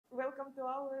welcome to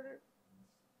our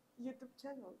YouTube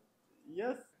channel.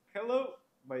 Yes, hello,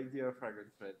 my dear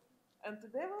fragrance friend. And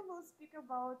today we will speak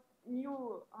about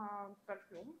new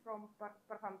perfume from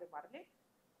Parfum de Marly,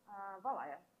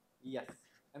 Valaya. Yes,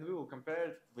 and we will compare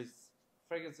it with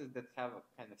fragrances that have a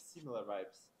kind of similar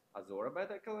vibes. Azora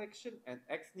Attar Collection and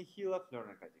Ex Nihilo Fleur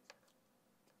Narcotique.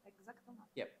 Exactly.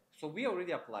 Yep. So we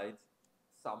already applied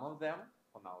some of them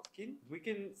on our skin. We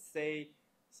can say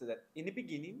so that in the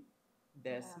beginning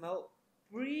they smell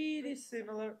pretty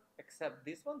similar, except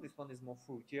this one. This one is more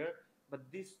fruitier, but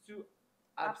these two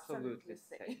absolutely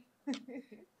same.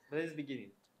 But it's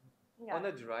beginning. Yeah. On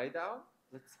a dry down,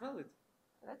 let's smell it.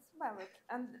 Let's smell it.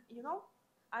 And you know,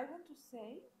 I want to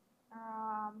say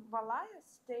Valaya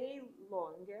stay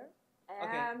longer,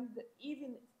 and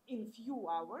even in few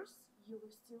hours you will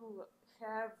still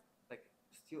have like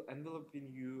still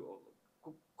enveloping you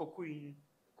or cocoon.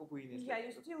 Cocoon is yeah, like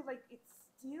you still like it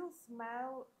still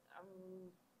smell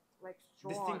like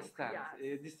strong. distinct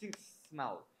scent, distinct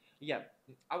smell. Yeah,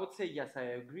 I would say yes,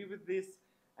 I agree with this.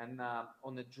 And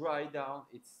on a dry down,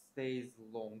 it stays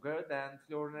longer than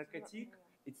Fleur Narcotique.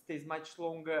 It stays much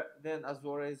longer than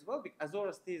Azora as well. Because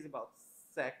Azora stays about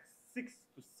 6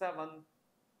 to 7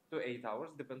 to 8 hours,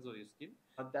 depends on your skin.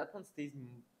 That one stays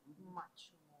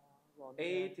Much more longer.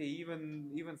 8,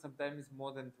 even sometimes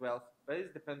more than 12, but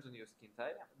it depends on your skin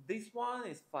type. Yeah. This one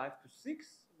is 5 to 6,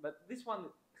 but this one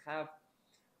have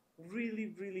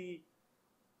really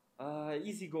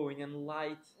easygoing and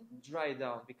light dry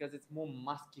down because it's more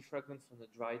musky fragrance on the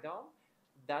dry down.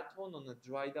 That one on the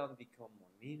dry down become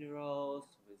more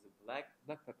minerals with black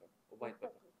pepper or white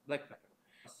pepper, black pepper.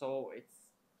 So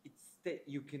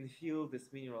you can feel these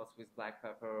minerals with black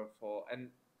pepper and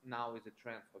now is a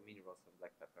trend for minerals and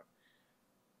black pepper.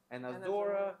 And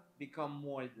Azora become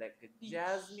more like a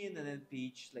jasmine and then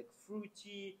peach, like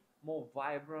fruity, more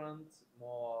vibrant,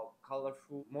 more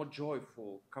colorful, more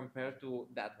joyful compared to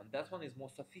that one. That one is more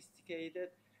sophisticated,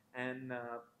 and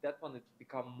that one it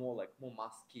become more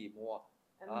musky, more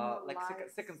like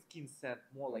second skin scent,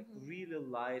 more like really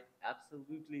light,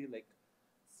 absolutely like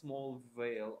small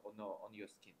veil on your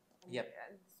skin. Yeah,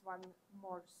 and this one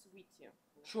more sweeter.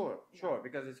 Sure,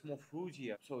 because it's more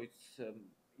fruity, so it's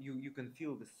you can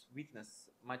feel the sweetness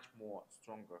much more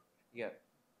stronger. Yeah.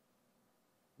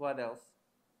 What else?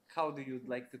 How do you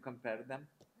like to compare them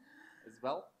as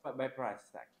well? By price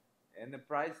tag. And the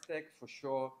price tag for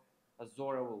sure,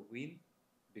 Azora will win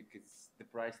because the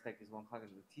price tag is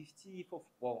 150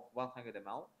 for 100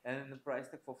 ml, and the price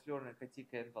tag for Fleur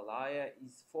Narcotique and Valaya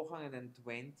is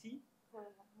 420 for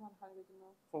 100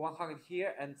 ml. For 100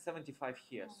 here and 75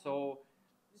 here. So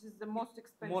this is the most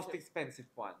expensive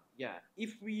one. Yeah.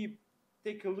 If we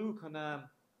take a look on a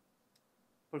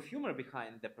perfumer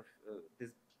behind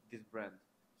this brand,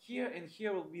 here and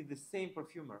here will be the same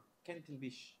perfumer, Kenton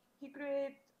Bish. He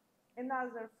create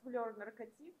another Fleur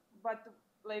Narcotique, but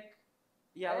like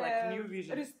new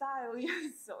vision. Restyle,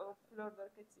 yes, of Fleur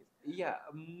Narcotique. Yeah,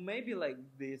 maybe like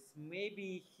this.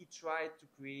 Maybe he tried to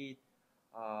create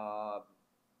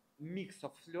mix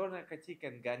of Fleur Narcotique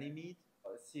and Ganymede,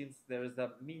 since there's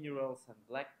a minerals and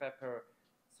black pepper,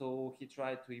 so he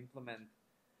tried to implement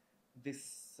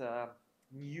this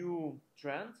new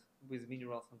trend with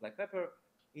minerals and black pepper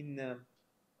in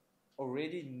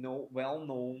already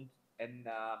well-known and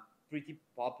pretty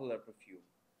popular perfume.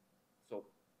 So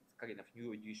it's kind of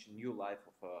new edition, new life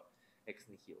of Ex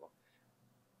Nihilo.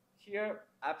 Here,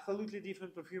 absolutely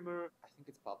different perfumer. I think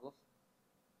it's Pavlov.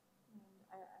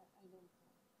 I don't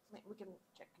know. We can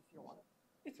check if you want.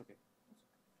 It's okay.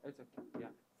 It's okay. Yeah.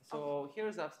 So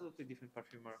here's absolutely different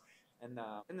perfumer, and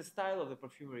the style of the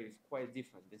perfumery is quite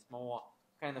different. It's more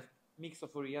kind of mix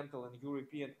of Oriental and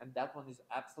European, and that one is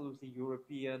absolutely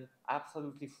European,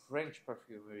 absolutely French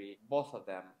perfumery. Both of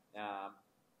them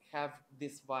have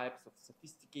these vibes of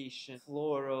sophistication,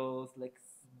 florals, like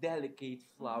delicate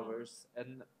flowers,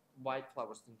 and white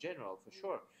flowers in general, for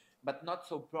sure, but not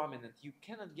so prominent. You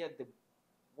cannot get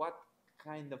what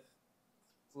kind of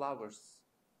flowers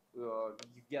you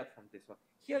get from this one.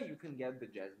 Here you can get the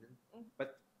jasmine,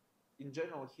 but in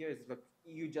general here is like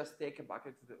you just take a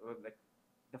bucket like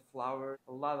the flower,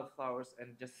 a lot of flowers,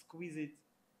 and just squeeze it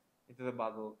into the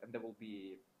bottle, and there will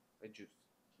be a juice.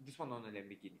 This one only in the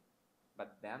beginning,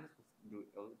 but then it will do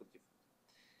a little bit different.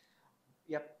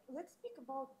 Yep. Let's speak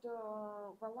about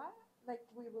Valaya. Like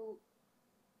we will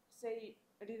say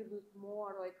a little bit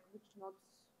more, like which notes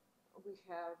we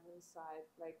have inside,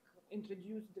 like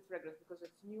introduce the fragrance because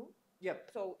it's new. Yep.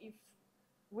 So if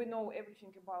we know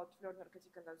everything about Fleur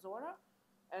Narcotique and Azora,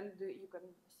 and you can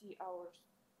see our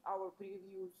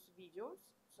previous videos.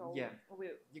 So yeah,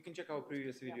 you can check our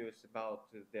previous videos about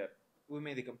the we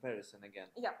made a comparison again.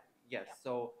 Yeah. Yes. Yeah.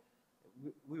 So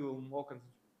we will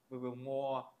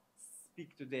more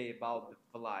speak today about the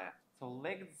Valaya. So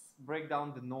let's break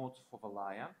down the notes for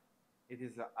Valaya. It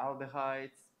is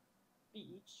aldehydes,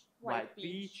 Peach, white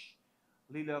peach,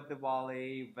 lily of the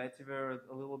valley, vetiver,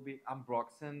 a little bit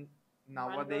ambroxan.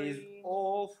 Nowadays, Mandarin.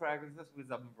 all fragrances with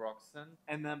ambroxan,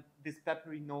 and this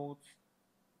peppery note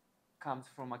comes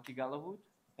from akigala wood,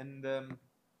 and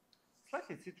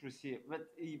slightly citrusy, but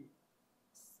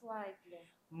slightly.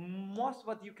 most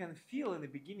what you can feel in the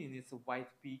beginning is a white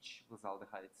peach with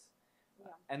aldehydes. Yeah.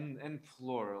 And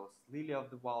florals, lily of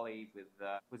the valley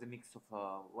with a mix of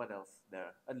what else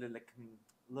there? Like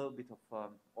a little bit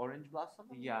of orange blossom.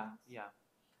 Yeah, yeah,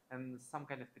 and some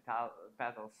kind of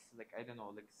petals. Like I don't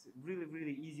know, like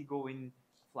really easygoing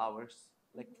flowers.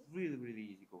 Like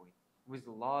really easygoing with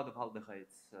a lot of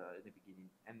aldehydes in the beginning,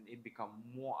 and it become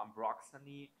more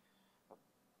ambroxany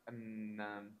and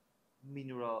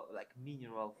mineral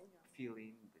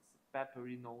feeling. This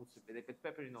peppery notes. But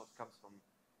peppery notes comes from,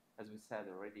 as we said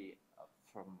already,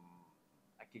 from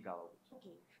akigala wood.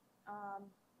 Okay.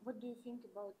 What do you think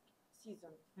about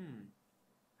season?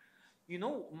 You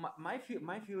know, my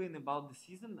feeling about the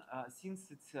season,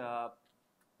 since it's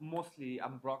mostly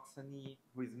ambroxany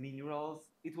with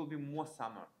minerals, it will be more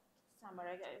summer. Summer,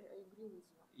 I agree with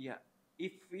you. Yeah.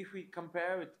 If we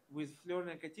compare it with Fleur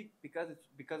Narcotique,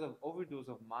 because of overdose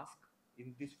of musk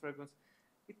in this fragrance,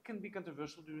 it can be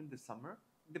controversial during the summer.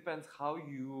 Depends how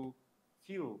you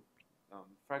feel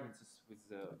fragrances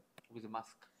with the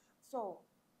musk. So,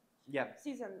 yeah,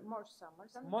 season more summer.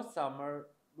 more summer,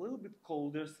 a little bit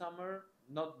colder summer,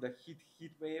 not the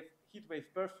heat wave. Heat wave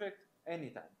perfect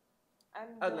anytime.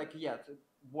 And like yeah,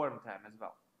 warm time as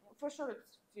well. For sure,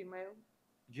 it's female.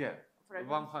 Yeah,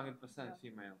 100%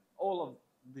 female. All of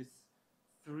these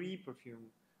three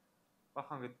perfume,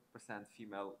 100%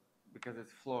 female because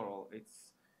it's floral.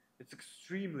 It's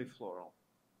extremely floral.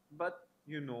 But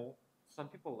you know, some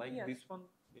people like this one.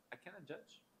 I cannot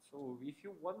judge. So if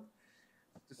you want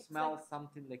to smell like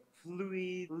something like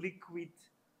fluid, liquid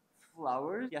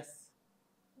flowers, yes.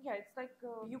 Yeah, it's like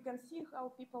you can see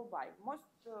how people buy.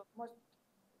 Most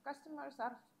customers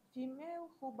are female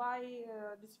who buy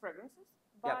these fragrances,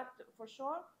 but for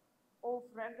sure, all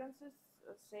fragrances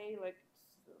say like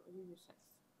it's unisex.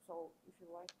 So if you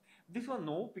like this one,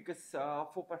 no, because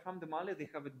for Parfum de Marly they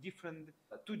have a different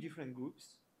two different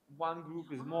groups. One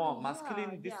group is more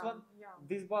masculine.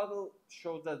 This bottle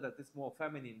shows us that it's more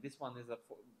feminine. This one is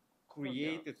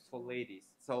created for ladies.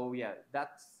 So yeah,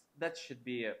 that should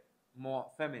be more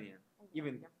feminine.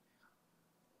 Even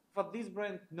for this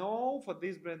brand, no. For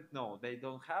this brand, no. They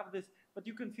don't have this, but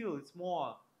you can feel it's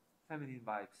more feminine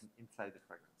vibes inside the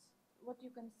fragrance. What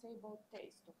you can say about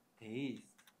taste? Taste,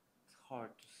 it's hard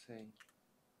to say.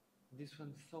 This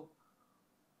one's so.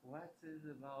 What is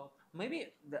about? Maybe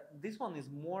this one is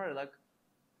more like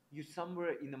you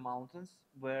somewhere in the mountains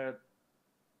where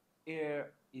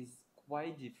air is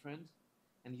quite different,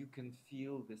 and you can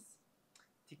feel this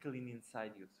tickling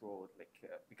inside your throat, like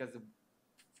because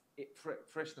the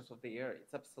freshness of the air,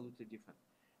 it's absolutely different.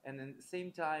 And at the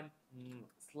same time,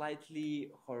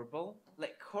 slightly herbal,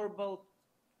 like herbal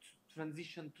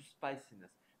transition to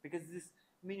spiciness, because these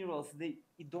minerals they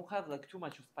don't have like too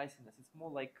much of spiciness. It's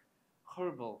more like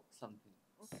herbal something.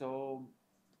 So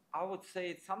I would say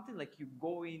it's something like you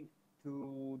going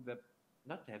to the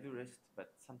not Everest,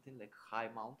 but something like high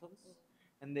mountains,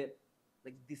 and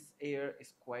like this air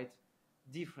is quite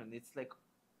different. It's like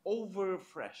over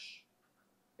fresh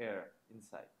air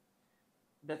inside.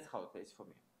 That's how it is for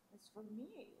me. It's for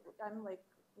me. I'm like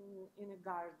in a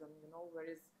garden, you know, where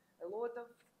is a lot of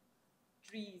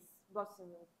trees,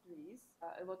 blossoming trees,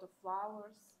 a lot of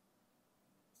flowers.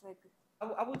 It's like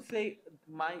I would say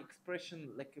my expression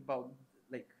like about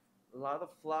like a lot of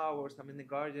flowers. I'm in the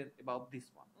garden about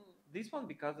this one. This one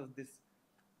because of this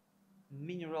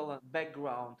mineral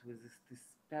background with this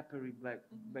peppery black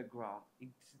background.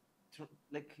 It's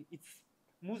like it's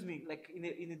moves me like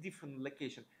in a different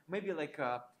location. Maybe like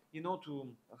you know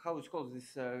to how it's called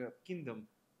this kingdom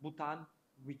Bhutan,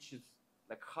 which is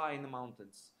like high in the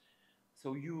mountains.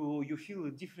 So you feel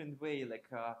a different way, like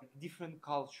different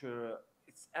culture.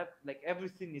 It's like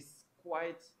everything is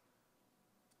quite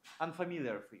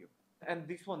unfamiliar for you. And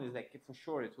this one is like for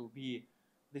sure it will be.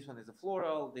 This one is a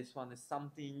floral. This one is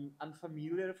something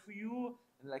unfamiliar for you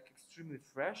and like extremely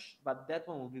fresh. But that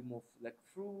one will be more like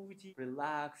fruity,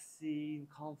 relaxing,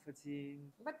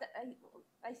 comforting. But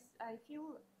I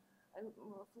feel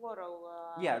floral.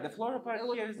 Yeah, the floral part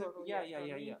here is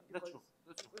yeah. That's true.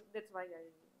 That's why I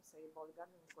say about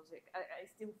garden because I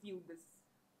still feel this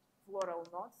floral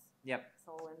notes. Yep.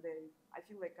 So, and I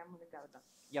feel like I'm in a garden.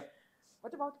 Yep.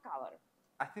 What about color?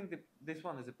 I think this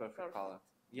one is a perfect color.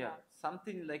 Yeah.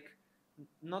 Something like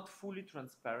not fully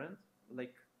transparent.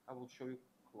 Like I will show you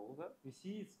closer. You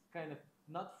see, it's kind of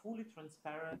not fully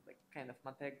transparent, like kind of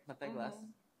matte glass.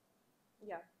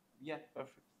 Yeah. Yeah,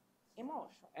 perfect.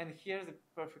 Emotion. And here's a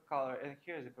perfect color, and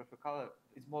here's a perfect color.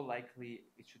 It's more likely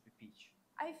it should be peach.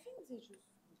 I think they choose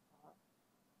this color.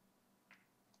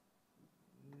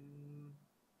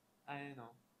 I don't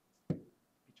know.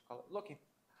 Peach color. Looking.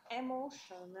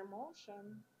 Emotion.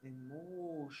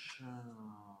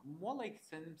 More like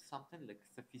something like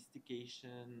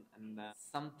sophistication and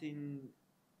something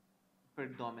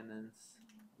predominance.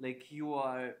 Like you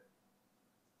are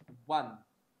one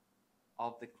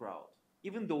of the crowd.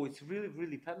 Even though it's really,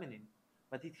 really feminine,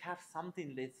 but it has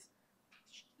something that's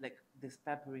like this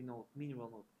peppery note, mineral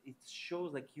note. It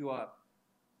shows like you are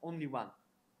only one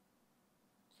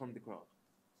from the crowd.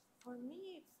 For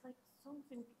me, it's like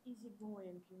something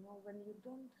easygoing, you know, when you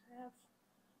don't have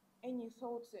any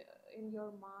thoughts in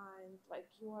your mind, like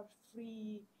you are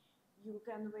free, you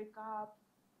can wake up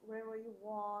wherever you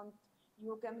want,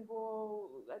 you can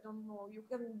go, I don't know, you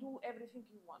can do everything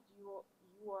you want.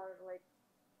 You are like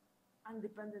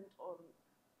independent on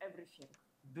everything.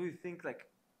 Do you think like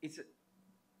it's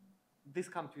this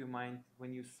come to your mind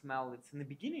when you smell it's in the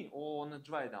beginning or on a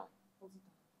dry down? All the time.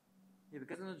 Yeah,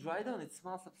 because on a dry down it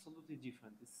smells absolutely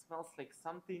different. It smells like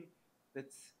something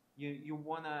that's you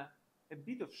wanna a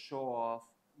bit of show off.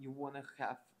 You wanna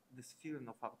have this feeling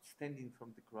of outstanding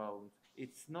from the crowd.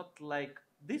 It's not like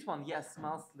this one. Yes,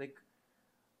 smells like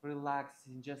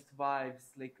relaxing, just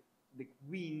vibes, like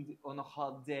wind on a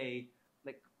hot day,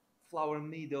 like flower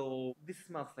meadow. This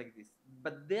smells like this,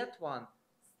 but that one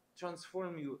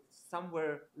transform you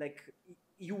somewhere like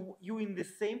you in the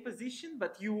same position,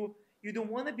 but you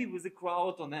don't want to be with the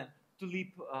crowd on a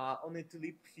tulip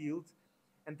field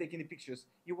and taking the pictures.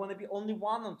 You want to be only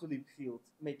one on tulip field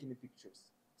making the pictures.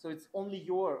 So it's only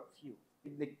your field.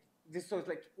 Like this, so it's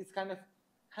like it's kind of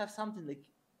have something like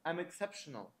I'm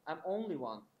exceptional. I'm only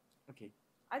one. Okay.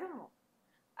 I don't know.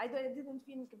 I didn't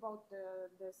think about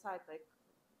the side like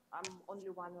I'm only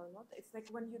one or not. It's like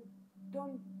when you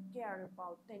don't care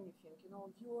about anything, you know,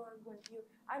 you are going to.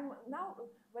 I'm now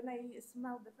when I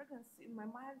smell the fragrance in my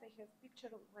mind, I have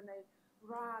picture of when I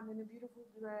run in a beautiful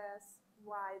dress,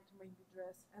 white maybe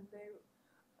dress, and they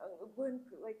going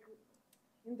like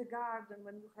in the garden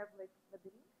when you have like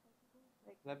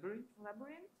labyrinth,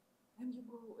 and you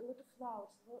go a lot of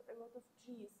flowers, a lot of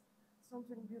trees,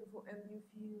 something beautiful, and you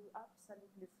feel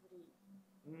absolutely free.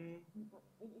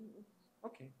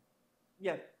 Okay.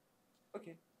 Yeah.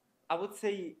 Okay. I would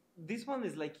say this one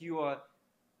is like you are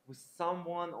with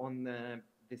someone on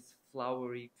this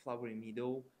flowery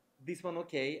meadow. This one,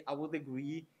 okay, I would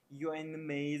agree. You're in the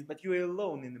maze, but you're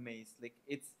alone in the maze. Like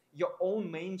it's your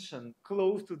own mansion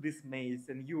close to this maze,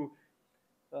 and you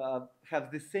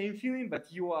have the same feeling,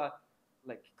 but you are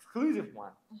like exclusive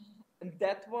one. And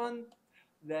that one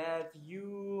that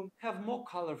you have more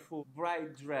colorful,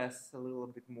 bright dress a little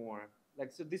bit more.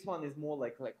 Like so, this one is more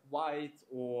like white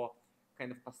or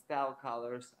kind of pastel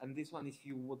colors, and this one, if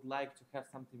you would like to have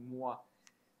something more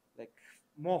like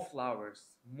more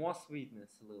flowers, more sweetness,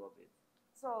 a little bit.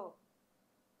 So,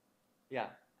 yeah,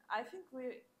 I think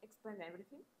we explained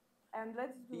everything, and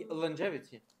let's do the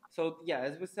longevity. So yeah,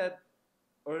 as we said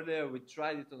earlier, we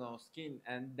tried it on our skin,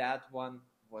 and that one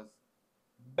was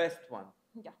best one.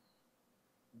 Yeah.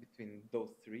 Between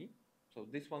those three. So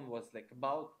this one was like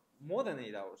about more than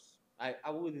 8 hours.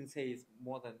 I wouldn't say it's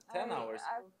more than 10 hours.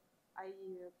 I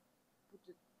put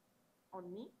it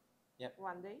on me. Yeah.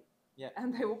 One day. Yeah.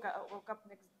 And I woke up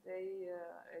next day.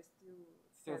 I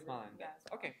still smelling that.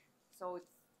 Okay. So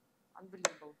it's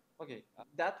unbelievable. Okay,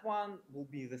 that one will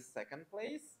be the second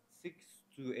place, 6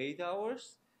 to 8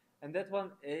 hours, and that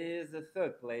one is the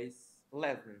third place,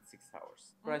 less than 6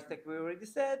 hours. Price tag we already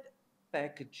said.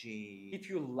 Packaging. If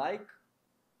you like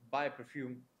buy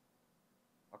perfume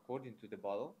according to the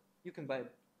bottle, you can buy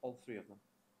all three of them.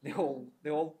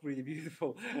 They're all pretty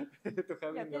beautiful to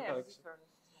have in your collection. Different.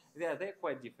 Yeah, they're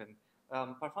quite different.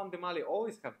 Parfum de Marly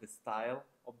always have the style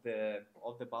of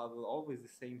the bottle, always the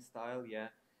same style. Yeah,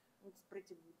 it's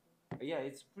pretty good. Yeah,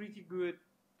 it's pretty good,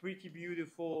 pretty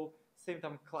beautiful. Same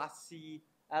time classy,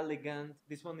 elegant.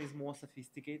 This one is more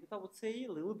sophisticated, I would say,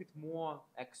 a little bit more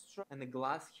extra. And the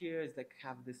glass here is like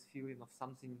have this feeling of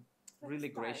something really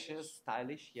gracious,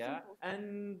 stylish, yeah. Simple.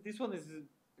 And this one is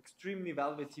extremely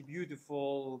velvety,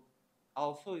 beautiful.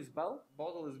 Also, is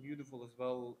bottle is beautiful as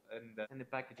well, and the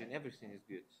packaging, everything is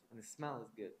good, and the smell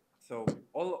is good. So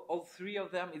all three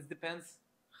of them, it depends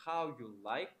how you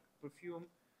like perfume.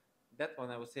 that one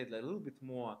I would say a little bit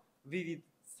more vivid.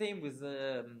 Same with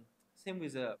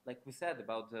like we said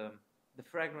about the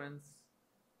fragrance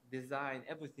design.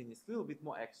 Everything is a little bit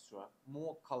more extra,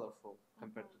 more colorful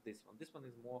compared to this one. This one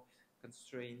is more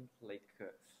constrained, like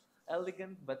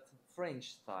elegant but French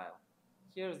style.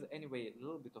 Here's anyway a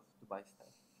little bit of Dubai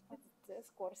style. It's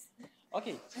scores.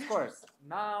 Okay, scores.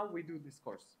 Now we do the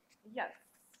scores. Yes.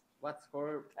 What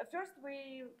score? First,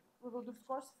 we will do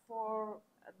scores for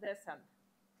the scent.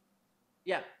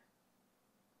 Yeah.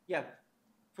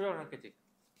 Fleur Narcotique.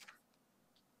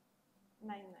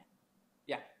 9-9.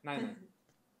 Yeah, 9.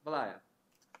 Valaya.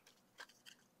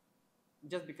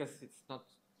 Just because it's not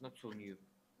so new,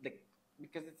 like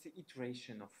because it's an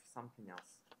iteration of something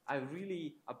else. I really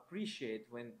appreciate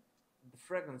when the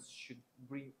fragrance should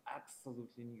bring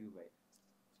absolutely new way.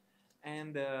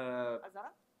 And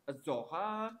Azora?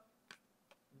 Azora,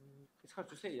 it's hard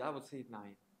to say. I would say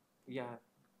 9. Yeah,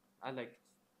 I like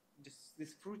just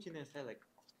this fruitiness. I like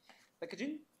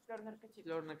packaging. Fleur Narcotique.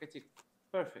 Fleur Narcotique,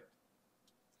 perfect.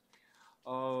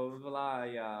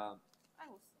 Valaya, I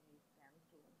will say 10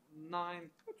 too. 9.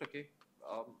 It's okay.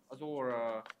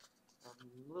 Azora, a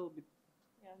little bit.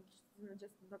 Yeah,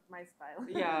 just not my style.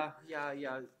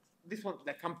 yeah. This one,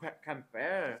 like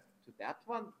compare to that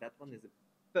one is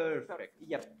perfect.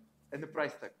 Yep. And the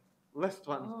price tag. Last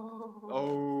one.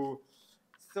 Oh.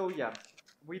 So yeah,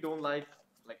 we don't like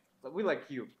we like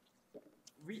you.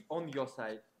 We on your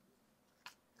side.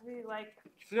 We like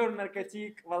Fleur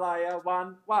Narcotique, Valaya,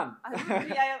 1. I was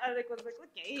like,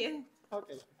 okay.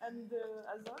 Okay. And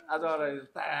Azora? Azora is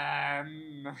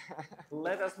 10.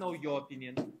 Let us know your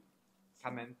opinion.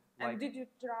 Comment. And did you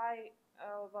try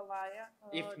Valaya?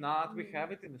 If not, we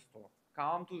have it in the store.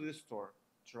 Come to the store.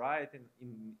 Try it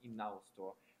in our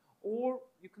store. Or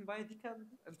you can buy a decal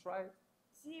and try it.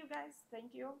 See you guys.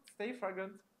 Thank you. Stay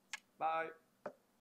fragrant. Bye.